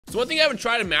So one thing I haven't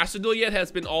tried in Master Duel yet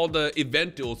has been all the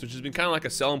event duels, which has been kind of like a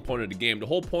selling point of the game. The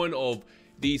whole point of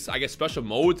these, I guess, special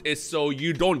modes is so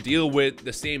you don't deal with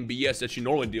the same BS that you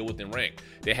normally deal with in rank.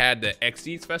 They had the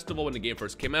XC's festival when the game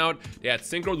first came out. They had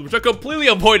synchros, which I completely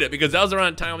avoided because that was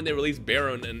around the time when they released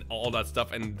Baron and all that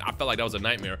stuff, and I felt like that was a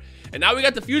nightmare. And now we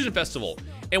got the Fusion Festival.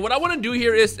 And what I want to do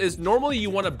here is normally you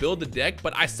want to build the deck,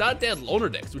 but I saw that they had loner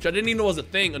decks, which I didn't even know was a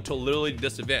thing until literally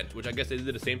this event, which I guess they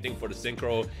did the same thing for the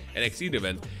Synchro and XC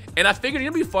event. And I figured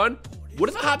it'd be fun. What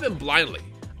if I hop in blindly?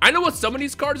 I know what some of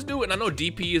these cards do, and I know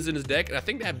DP is in his deck, and I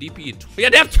think they have DP in yeah,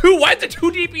 they have two. Why is there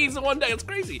two DPs in one deck? It's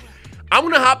crazy. I'm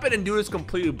gonna hop in and do this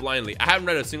completely blindly. I haven't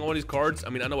read a single one of these cards. I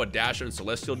mean, I know what Dasher and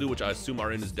Celestial do, which I assume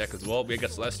are in his deck as well. We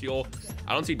got Celestial.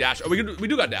 I don't see Dasher. Oh, we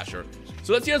do got Dasher.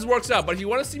 So let's see how this works out. But if you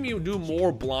want to see me do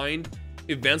more blind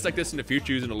events like this in the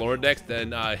future using the lower decks,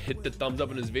 then hit the thumbs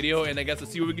up in this video, and I guess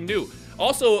let's see what we can do.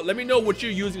 Also, let me know what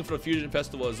you're using for the Fusion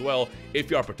Festival as well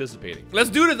if you are participating. Let's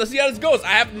do this. Let's see how this goes. I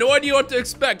have no idea what to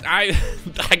expect. I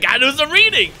gotta do some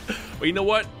reading. But you know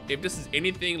what? If this is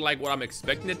anything like what I'm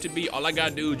expecting it to be, all I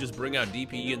gotta do is just bring out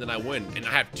DPE and then I win. And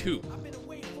I have two.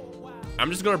 I'm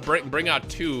just gonna bring out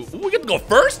two. Ooh, we get to go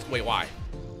first? Wait, why?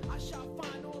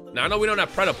 Now I know we don't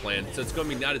have Preda plan, so it's gonna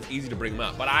be not as easy to bring them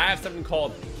out. But I have something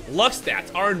called Luck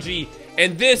Stats, RNG,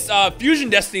 and this Fusion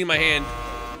Destiny in my hand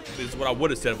is what I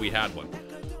would have said if we had one.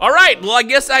 All right, well, I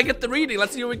guess I get the reading.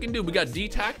 Let's see what we can do. We got D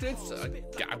Tactics.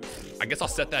 I guess I'll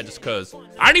set that just because.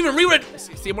 I didn't even read it.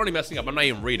 See, I'm already messing up. I'm not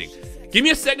even reading. Give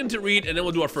me a second to read, and then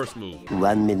we'll do our first move.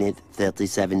 1 minute,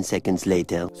 37 seconds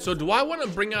later. So do I want to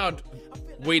bring out...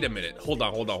 Wait a minute. Hold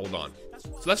on.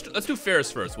 So let's do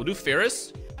Ferris first. We'll do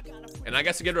Ferris, and I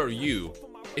guess to get rid of you.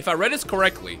 If I read this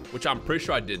correctly, which I'm pretty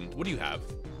sure I didn't. What do you have?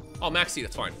 Oh, Maxi,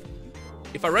 that's fine.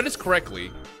 If I read this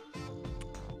correctly,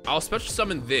 I'll special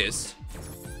summon this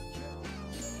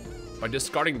by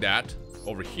discarding that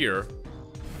over here.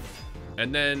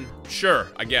 And then, sure,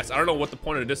 I guess. I don't know what the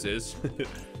point of this is.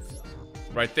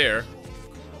 Right there.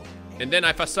 And then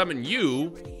if I summon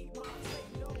you...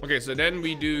 Okay, so then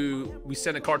we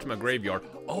send a card to my graveyard.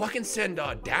 Oh, I can send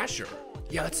Dasher.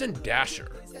 Yeah, let's send Dasher.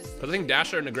 Because I think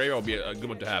Dasher in the graveyard will be a good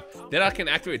one to have. Then I can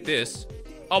activate this.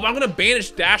 Oh, but I'm going to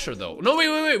banish Dasher, though. No, wait.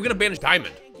 We're going to banish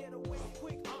Diamond.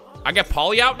 I get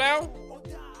Poly out now?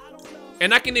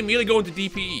 And I can immediately go into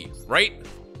DPE, right?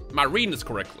 Am I reading this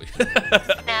correctly?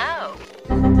 No.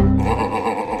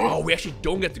 Oh, we actually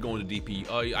don't get to go into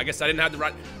DPE. I guess I didn't have the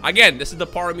right... Again, this is the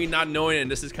part of me not knowing, and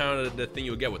this is kind of the thing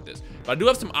you'll get with this. But I do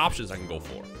have some options I can go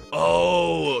for.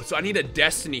 Oh, so I need a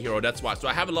Destiny hero, that's why. So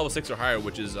I have a level 6 or higher,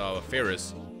 which is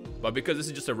Ferris. But because this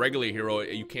is just a regular hero,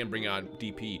 you can't bring out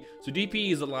DP. So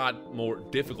DP is a lot more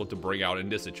difficult to bring out in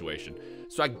this situation.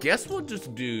 So I guess we'll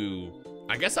just do...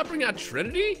 I guess I'll bring out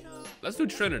Trinity? Let's do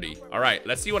Trinity. All right,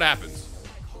 let's see what happens.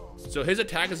 So his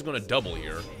attack is going to double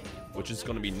here, which is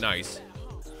going to be nice.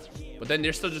 But then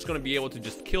they're still just going to be able to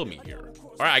just kill me here.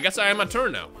 All right, I guess I have my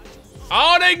turn now.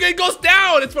 Oh, it goes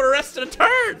down. It's for the rest of the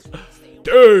turn.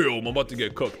 Damn, I'm about to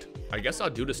get cooked. I guess I'll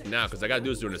do this now because I got to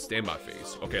do this during the standby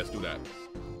phase. Okay, let's do that.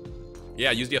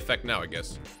 Yeah, use the effect now, I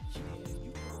guess.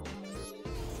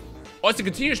 Oh, it's a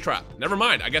continuous trap. Never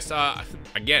mind. I guess,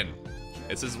 again,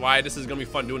 this is why this is going to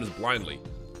be fun doing this blindly.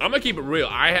 I'm going to keep it real.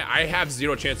 I have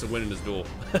zero chance of winning this duel.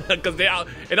 Because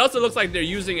it also looks like they're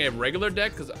using a regular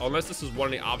deck. Because unless this is one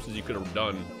of the options you could have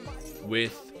done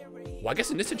with... Well, I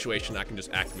guess in this situation, I can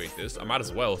just activate this. I might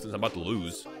as well since I'm about to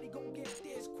lose.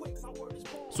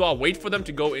 So I'll wait for them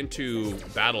to go into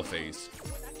battle phase.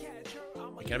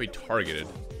 It can't be targeted.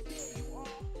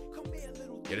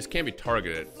 Yeah, this can't be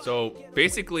targeted. So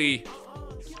basically,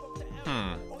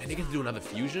 I think I get to do another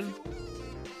fusion.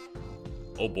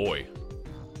 Oh boy.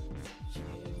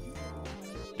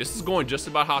 This is going just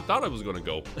about how I thought it was gonna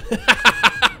go.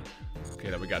 Okay,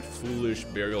 then we got Foolish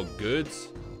Burial Goods.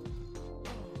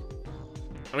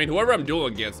 I mean, whoever I'm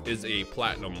dueling against is a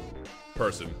platinum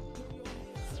person.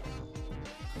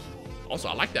 Also,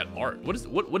 I like that art. What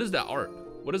is that art?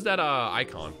 What is that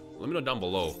icon? Let me know down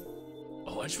below.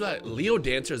 Oh, I just realized Leo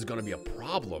Dancer is gonna be a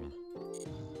problem.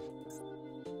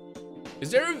 Is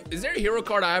there a hero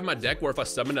card I have in my deck where if I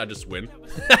summon I just win?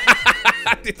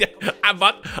 I'm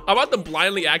about to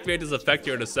blindly activate this effect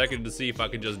here in a second to see if I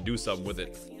can just do something with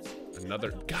it.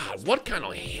 Another... God, what kind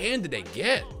of hand did they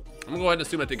get? I'm gonna go ahead and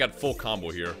assume that they got full combo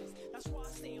here.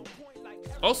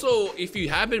 Also, if you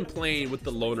have been playing with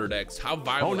the loner decks, how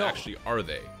viable actually are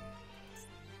they?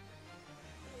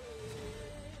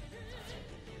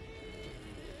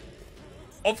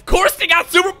 Of course they got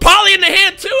Super Poly in the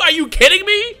hand too! Are you kidding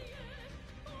me?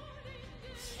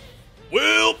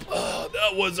 Well,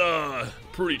 that was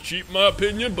pretty cheap in my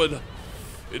opinion, but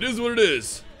it is what it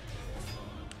is.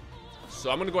 So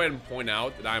I'm gonna go ahead and point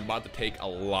out that I'm about to take a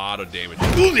lot of damage.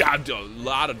 A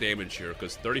lot of damage here,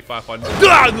 because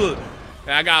 3,500.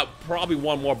 And I got probably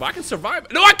one more, but I can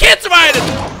survive. No, I can't survive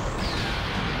it!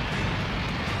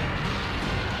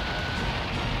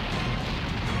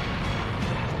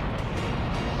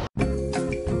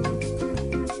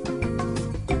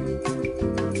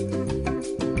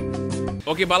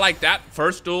 Okay, but like that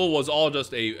first duel was all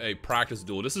just a practice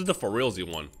duel. This is the for realsy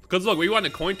one. Because look, we won the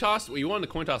coin toss. We won the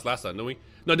coin toss last time, didn't we?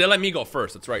 No, they let me go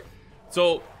first. That's right.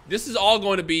 So this is all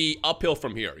going to be uphill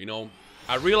from here. You know,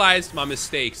 I realized my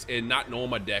mistakes in not knowing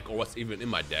my deck or what's even in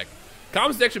my deck.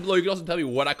 Comment section below, you can also tell me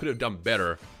what I could have done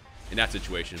better in that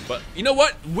situation. But you know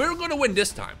what? We're going to win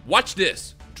this time. Watch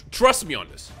this. Trust me on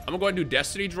this. I'm going to go ahead and do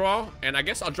Destiny draw. And I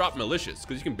guess I'll drop Malicious.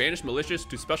 Because you can banish Malicious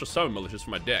to special summon Malicious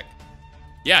from my deck.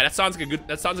 Yeah, that sounds like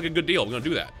a good deal. We're gonna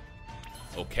do that.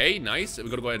 Okay, nice. We're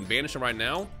gonna go ahead and banish him right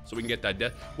now, so we can get that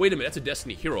death. Wait a minute, that's a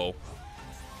Destiny hero.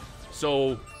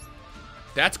 So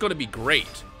that's gonna be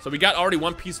great. So we got already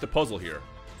one piece of the puzzle here.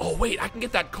 Oh wait, I can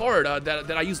get that card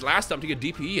that I used last time to get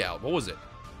DPE out. What was it?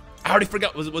 I already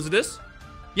forgot. Was it this?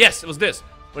 Yes, it was this.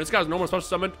 When this guy's normal special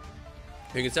summoned,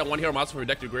 you can set one hero monster from your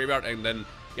deck to your graveyard, and then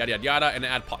yada yada yada, and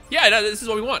add pot. Yeah, this is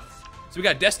what we want. So we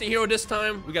got Destiny hero this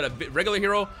time. We got a regular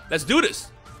hero. Let's do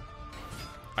this.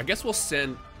 I guess we'll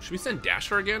send... Should we send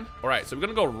Dasher again? All right, so we're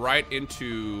going to go right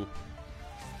into...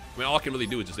 I mean, all I can really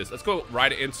do is just this. Let's go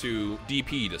right into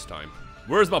DP this time.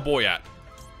 Where's my boy at?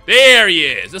 There he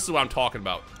is. This is what I'm talking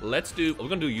about. Let's do... We're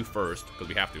going to do you first, because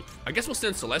we have to. I guess we'll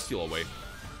send Celestial away.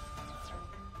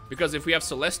 Because if we have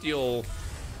Celestial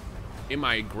in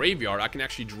my graveyard, I can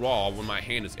actually draw when my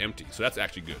hand is empty. So that's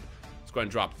actually good. Let's go ahead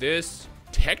and drop this.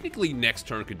 Technically, next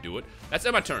turn could do it. That's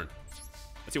my turn.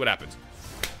 Let's see what happens.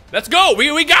 Let's go.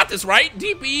 We got this, right?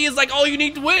 DPE is like all you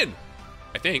need to win.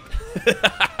 I think.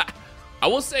 I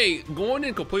will say, going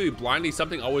in completely blindly is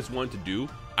something I always wanted to do.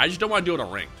 I just don't want to do it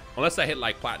on ranked. Unless I hit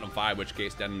like Platinum 5, which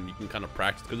case then you can kind of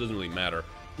practice because it doesn't really matter.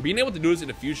 Being able to do this in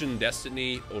the Fusion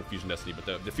Destiny, or Fusion Destiny,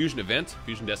 but the Fusion event,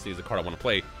 Fusion Destiny is the card I want to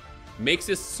play, makes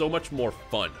this so much more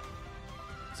fun.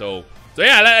 So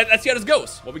yeah, let's see how this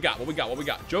goes. What we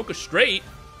got? Joker straight.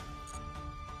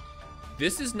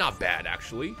 This is not bad,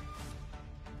 actually.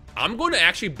 I'm going to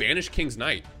actually banish King's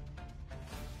Knight.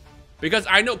 Because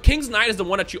I know King's Knight is the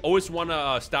one that you always want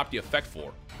to stop the effect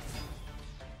for.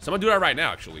 So I'm going to do that right now,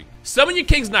 actually. Summon your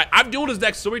King's Knight. I've dueled his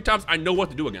deck so many times, I know what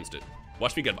to do against it.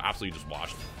 Watch me get absolutely just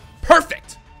washed.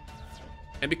 Perfect!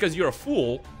 And because you're a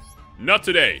fool, not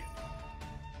today.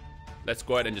 Let's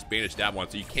go ahead and just banish that one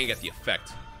so you can't get the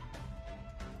effect.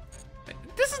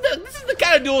 This is the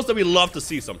kind of duels that we love to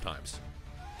see sometimes.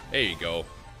 There you go.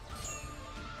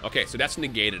 Okay, so that's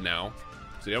negated now.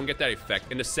 So they don't get that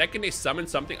effect. And the second they summon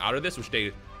something out of this, which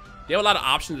they have a lot of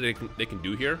options that they can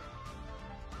do here.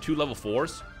 2 level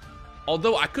 4s.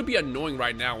 Although I could be annoying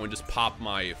right now and just pop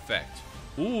my effect.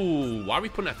 Ooh, why are we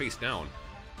putting that face down?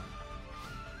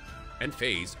 End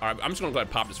phase. All right, I'm just gonna go ahead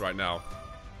and pop this right now.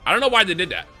 I don't know why they did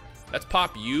that. Let's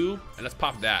pop you, and let's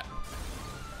pop that.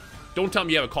 Don't tell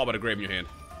me you have a Call by the Grave in your hand.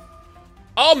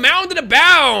 Oh, Mound and a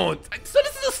Bound! So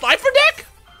this is a Slifer deck?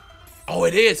 Oh,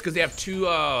 it is, because they have 2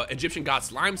 Egyptian God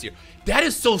Slimes here. That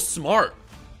is so smart.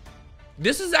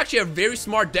 This is actually a very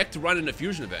smart deck to run in the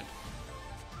Fusion event.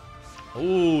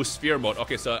 Ooh, Sphere mode.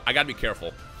 Okay, so I gotta be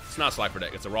careful. It's not a Slifer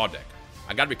deck, it's a raw deck.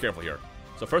 I gotta be careful here.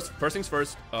 So first things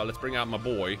first, let's bring out my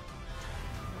boy.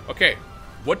 Okay,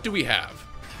 what do we have?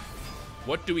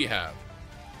 What do we have?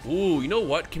 Ooh, you know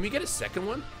what? Can we get a second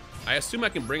one? I assume I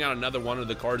can bring out another one of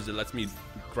the cards that lets me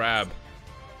grab.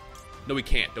 No, we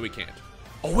can't. No, we can't.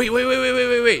 Oh,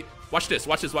 wait. Watch this.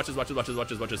 Watch this.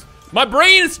 My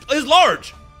brain is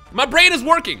large. My brain is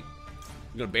working.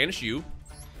 I'm gonna banish you.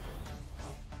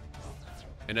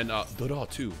 And then, Dodo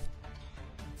too.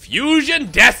 Fusion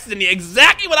Destiny,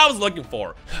 exactly what I was looking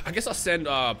for. I guess I'll send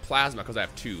Plasma because I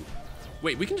have 2.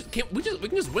 Wait, we can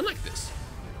just win like this.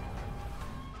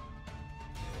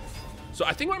 So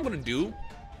I think what I'm gonna do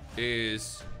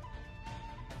is,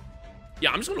 yeah,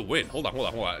 I'm just gonna win. Hold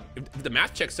on. If the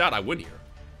math checks out, I win here.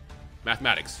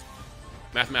 Mathematics.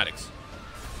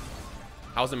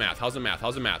 How's the math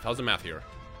here?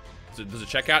 Does it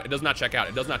check out? It does not check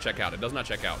out.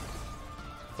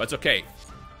 But it's okay.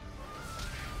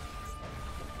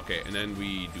 Okay, and then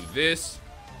we do this.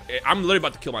 I'm literally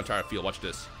about to kill my entire field. Watch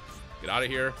this. Get out of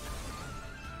here.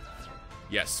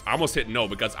 Yes, I almost hit no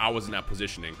because I was in that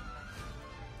positioning.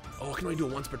 Oh, I can only do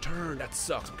it once per turn. That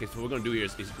sucks. Okay, so what we're gonna do here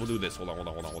is we'll do this. Hold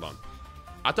on.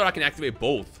 I thought I can activate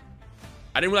both.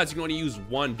 I didn't realize you can only use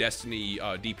 1 Destiny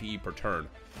DPE per turn.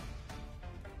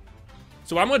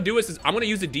 So what I'm gonna do is I'm gonna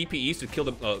use the DPEs to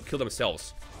kill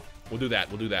themselves. We'll do that.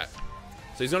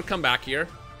 So he's gonna come back here,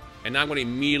 and now I'm gonna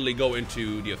immediately go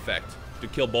into the effect to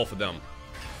kill both of them.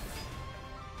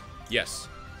 Yes.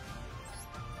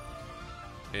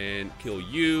 And kill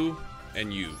you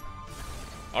and you.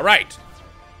 All right.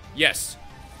 Yes.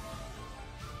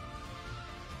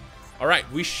 All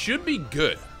right, we should be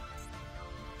good.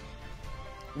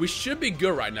 We should be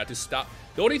good right now to stop.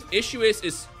 The only issue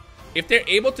is if they're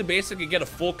able to basically get a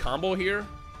full combo here,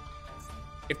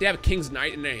 if they have King's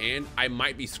Knight in their hand, I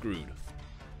might be screwed.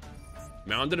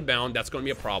 Mound to the bound, that's going to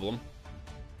be a problem.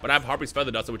 But I have Harpy's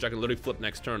Feather Duster, which I can literally flip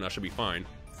next turn. That should be fine.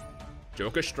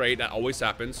 Joker straight, that always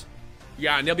happens.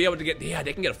 Yeah, and they'll be able to get, yeah,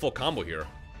 they can get a full combo here.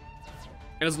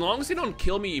 And as long as they don't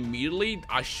kill me immediately,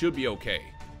 I should be okay.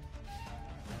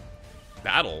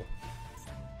 Battle.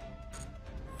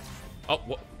 Oh,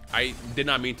 well, I did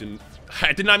not mean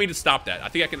to stop that. I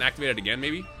think I can activate it again,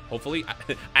 maybe. Hopefully,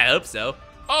 I hope so.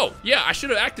 Oh, yeah, I should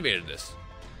have activated this.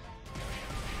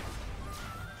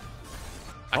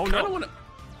 I kind of want to.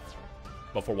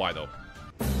 But for why though?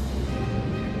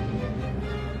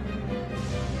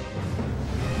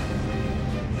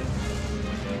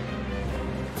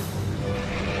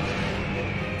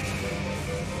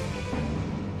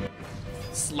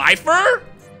 Slifer?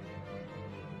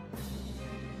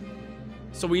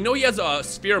 So we know he has a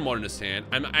sphere mode in his hand,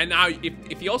 and now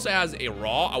if he also has a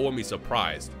raw, I wouldn't be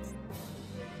surprised.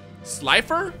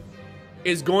 Slifer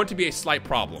is going to be a slight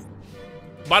problem.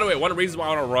 By the way, one of the reasons why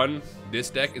I want to run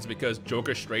this deck is because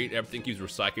Joker straight, everything keeps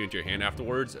recycling into your hand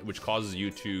afterwards, which causes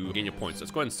you to gain your points. Let's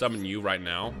go ahead and summon you right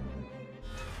now.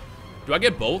 Do I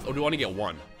get both, or do I want to get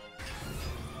one?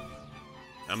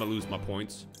 I'm gonna lose my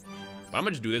points. But I'm gonna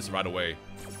just do this right away.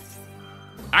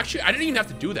 Actually, I didn't even have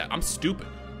to do that. I'm stupid.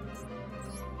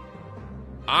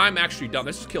 I'm actually dumb.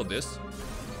 Let's just kill this.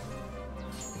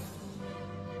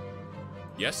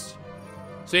 Yes.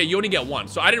 So yeah, you only get one.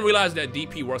 So I didn't realize that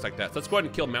DP works like that. So let's go ahead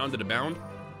and kill Mound to the Bound.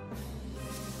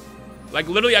 Like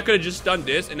literally, I could have just done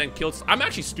this and then killed. I'm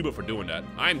actually stupid for doing that.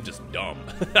 I'm just dumb.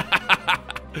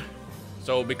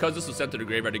 So because this was sent to the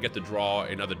graveyard, they get to draw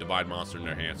another Divine Monster in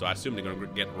their hand. So I assume they're gonna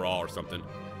get Raw or something.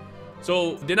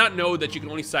 So did not know that you can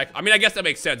only cycle. I mean, I guess that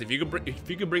makes sense. If you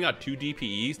could bring out 2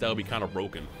 DPEs, that would be kind of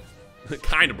broken.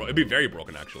 Kind of broken. It'd be very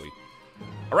broken actually.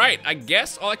 All right, I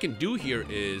guess all I can do here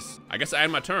is, I guess I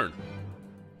end my turn.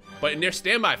 But in their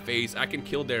standby phase, I can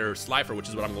kill their Slifer, which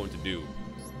is what I'm going to do.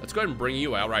 Let's go ahead and bring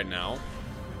you out right now.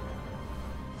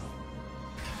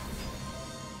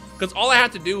 Because all I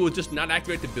had to do was just not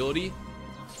activate the ability.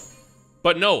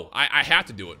 But no, I had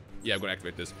to do it. Yeah, I'm going to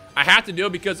activate this. I had to do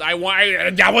it because I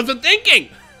wasn't thinking.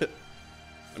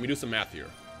 Let me do some math here.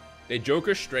 They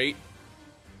Joker straight.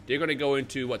 They're going to go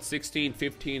into, what, 16,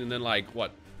 15, and then like, what,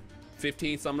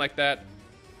 15, something like that.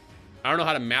 I don't know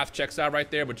how the math checks out right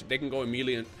there, but they can go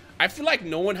immediately. And I feel like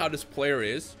knowing how this player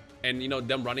is, and you know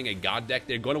them running a god deck,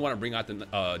 they're going to want to bring out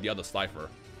the other Slifer.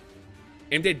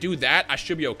 And if they do that, I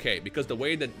should be okay, because the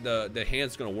way that the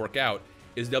hand's going to work out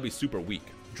is they'll be super weak.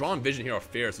 Drawn Vision Hero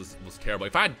Affairs was terrible.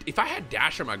 If I had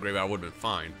Dasher in my graveyard, I would have been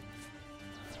fine.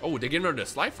 Oh, they're getting rid of the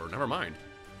Slifer. Never mind.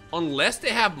 Unless they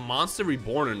have Monster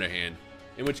Reborn in their hand,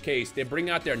 in which case they bring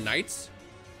out their Knights.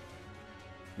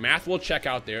 Math will check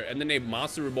out there, and then they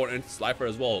Monster Reborn and Slifer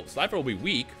as well. Slifer will be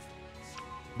weak,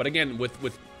 but again,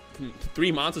 with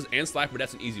 3 monsters and Slifer,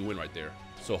 that's an easy win right there.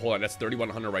 So hold on, that's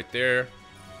 3,100 right there.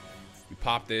 We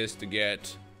pop this to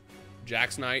get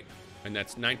Jack's Knight, and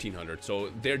that's 1,900.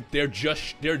 So they're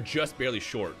just barely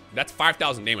short. That's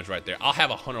 5,000 damage right there. I'll have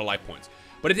 100 life points.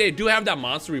 But if they do have that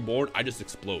Monster Reborn, I just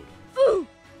explode. Ooh.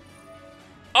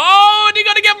 Oh, they're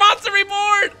gonna get Monster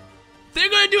Reborn! They're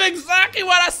gonna do exactly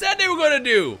what I said they were gonna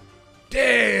do.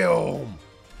 Damn.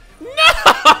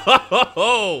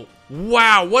 No!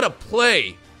 Wow, what a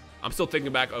play. I'm still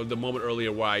thinking back of the moment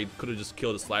earlier where I could have just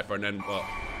killed a Slifer and then,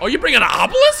 oh, you bringing an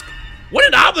Obelisk? When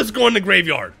did Obelisk go in the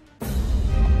graveyard?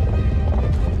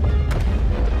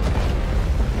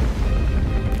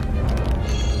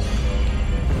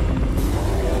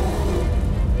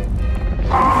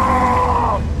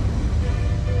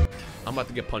 I'm about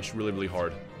to get punched really, really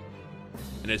hard.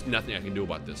 And there's nothing I can do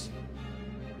about this.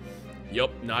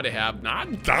 Yup, now they have. Nah,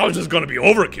 that was just gonna be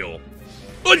overkill.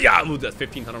 Oh yeah, ooh, that's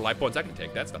 1,500 life points. I can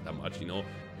take that. It's not that much, you know.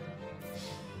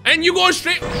 And you going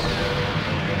straight.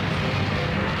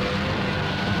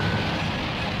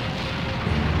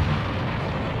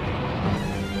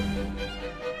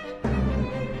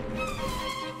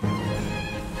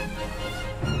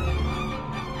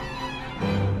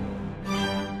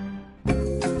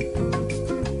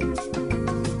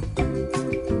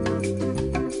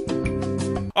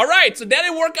 Alright, so that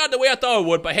didn't work out the way I thought it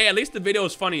would, but hey, at least the video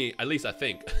is funny, at least I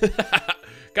think.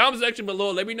 Comment section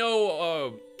below. Let me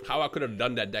know how I could have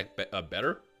done that deck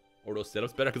better. Or those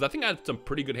setups better, because I think I had some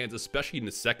pretty good hands, especially in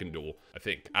the second duel. I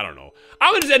think. I don't know.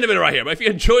 I'm gonna just end the video right here. But if you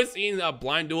enjoy seeing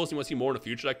blind duels and you want to see more in the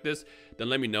future like this, then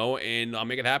let me know and I'll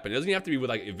make it happen. It doesn't even have to be with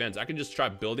like events. I can just try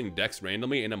building decks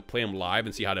randomly and then play them live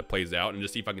and see how that plays out and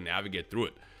just see if I can navigate through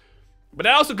it. But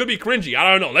that also could be cringy.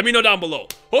 I don't know. Let me know down below.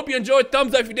 Hope you enjoyed.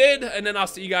 Thumbs up if you did, and then I'll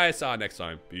see you guys next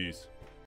time. Peace.